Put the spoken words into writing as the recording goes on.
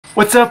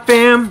What's up,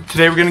 fam?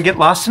 Today we're gonna get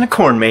lost in a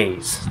corn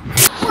maze.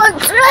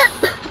 What's up?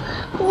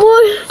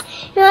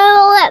 You know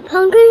all that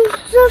pumpkin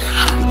stuff?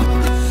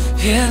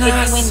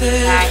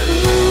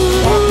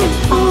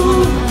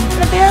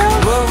 The barrel?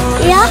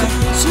 Yeah?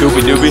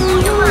 Scooby Dooby.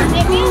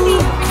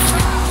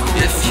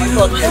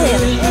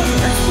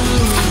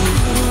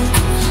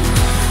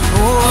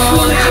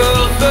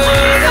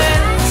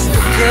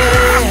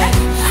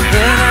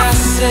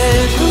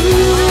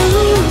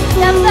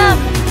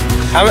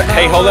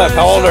 Hey, hold up.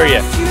 How old are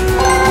you?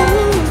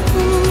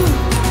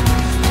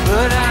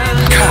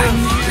 Kai,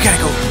 we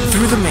gotta go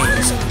through the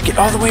maze, get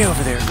all the way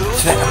over there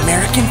to that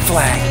American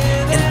flag,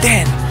 and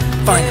then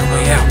find our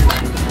way out.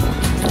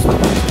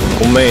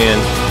 Oh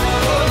man.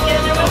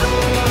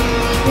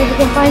 Maybe we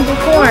can find some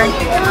corn.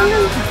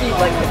 You'd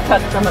like to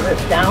cut some of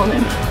this down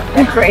and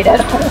decorate it.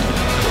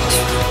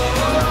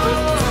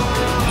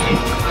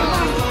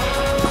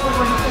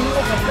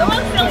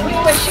 Which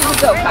way should we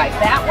go, Kai?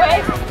 That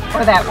way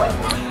or that way?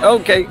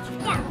 Okay.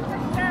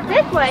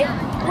 This way.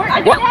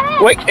 What?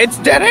 Wait, it's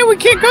dead end. We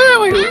can't go that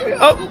way.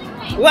 Oh,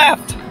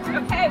 left.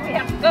 Okay, we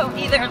have to go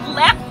either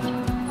left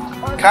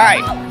or Kai.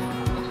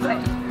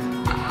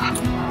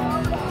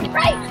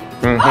 Right.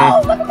 Mm-hmm.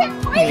 Oh, look at that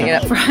plane.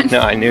 Get up front. No,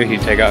 I knew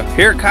he'd take off.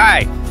 Here,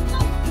 Kai.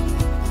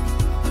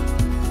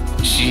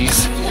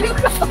 Jeez.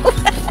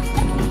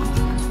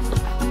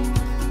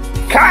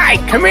 Kai,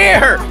 come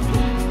here.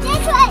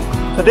 This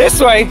way. This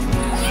way.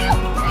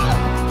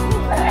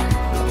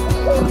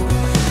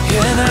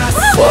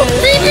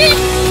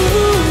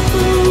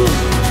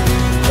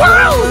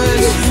 Wow.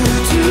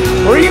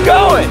 Where are you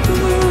going?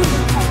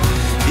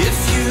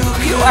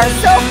 You are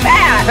so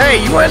fast. Hey,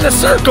 you went in a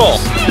circle.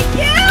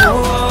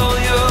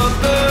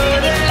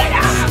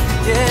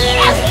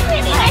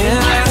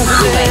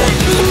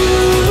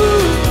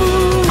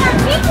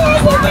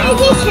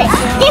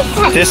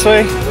 This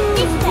way?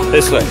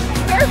 This way.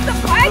 Where's the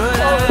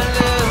flagpole?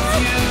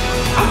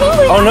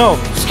 Oh no,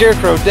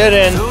 Scarecrow, dead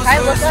end. Kai,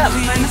 look up.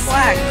 Find the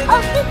flag.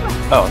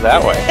 Oh,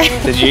 that way.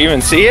 Did you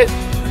even see it?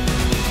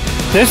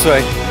 This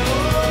way.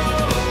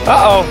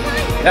 Uh-oh.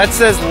 That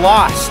says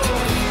lost.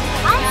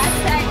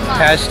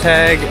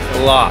 Hashtag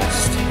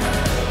lost.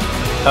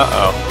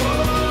 Uh-oh.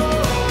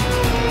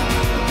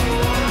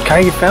 Kai,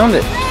 you found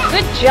it.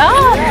 Good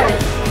job.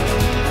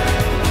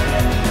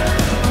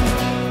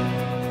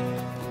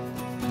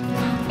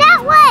 That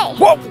way.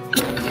 Whoa!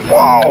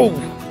 Whoa!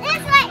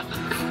 This way.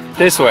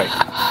 This way.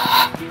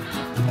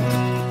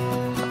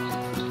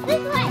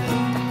 This way.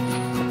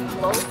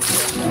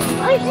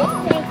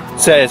 It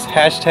says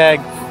hashtag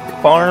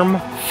farm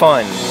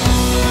fun.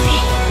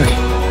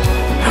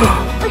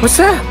 What's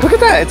that? Look at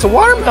that. It's a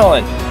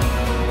watermelon.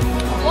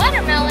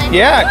 Watermelon?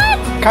 Yeah.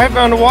 What? Kai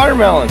found a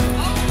watermelon.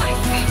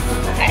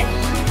 Okay.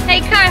 Hey,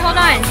 Kai, hold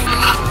on.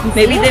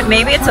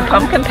 Maybe it's a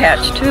pumpkin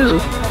patch too.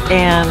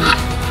 And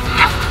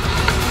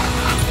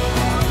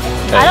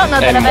I don't know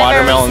that And I've ever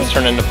watermelons seen-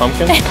 turn into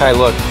pumpkins? Kai,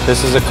 look.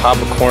 This is a cob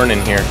of corn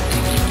in here.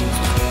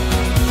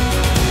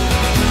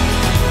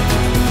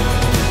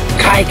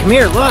 Kai, come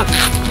here. Look.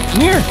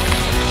 Come here.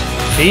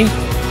 See?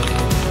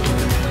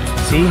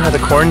 See how the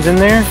corn's in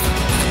there?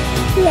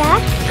 Yeah.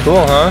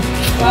 Cool, huh?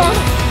 Yeah.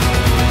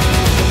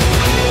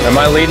 Am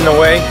I leading the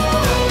way?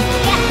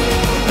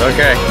 Yeah.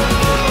 Okay.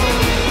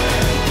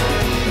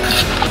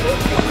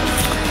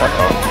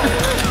 Uh-oh.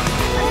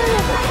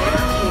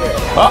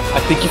 Oh, I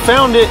think you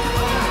found it.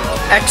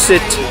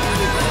 Exit.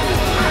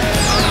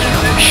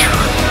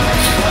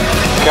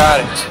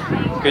 Got it.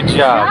 Good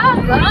job.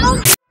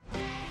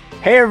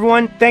 Hey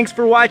everyone, thanks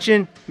for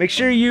watching. Make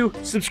sure you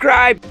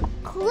subscribe.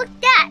 Click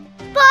that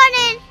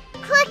button.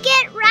 Click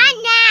it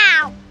right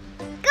now.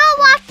 Go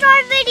watch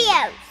our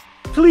videos.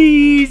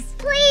 Please.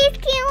 Please,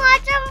 can you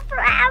watch them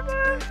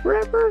forever?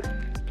 Forever.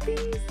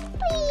 Please.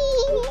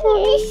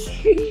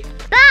 Please.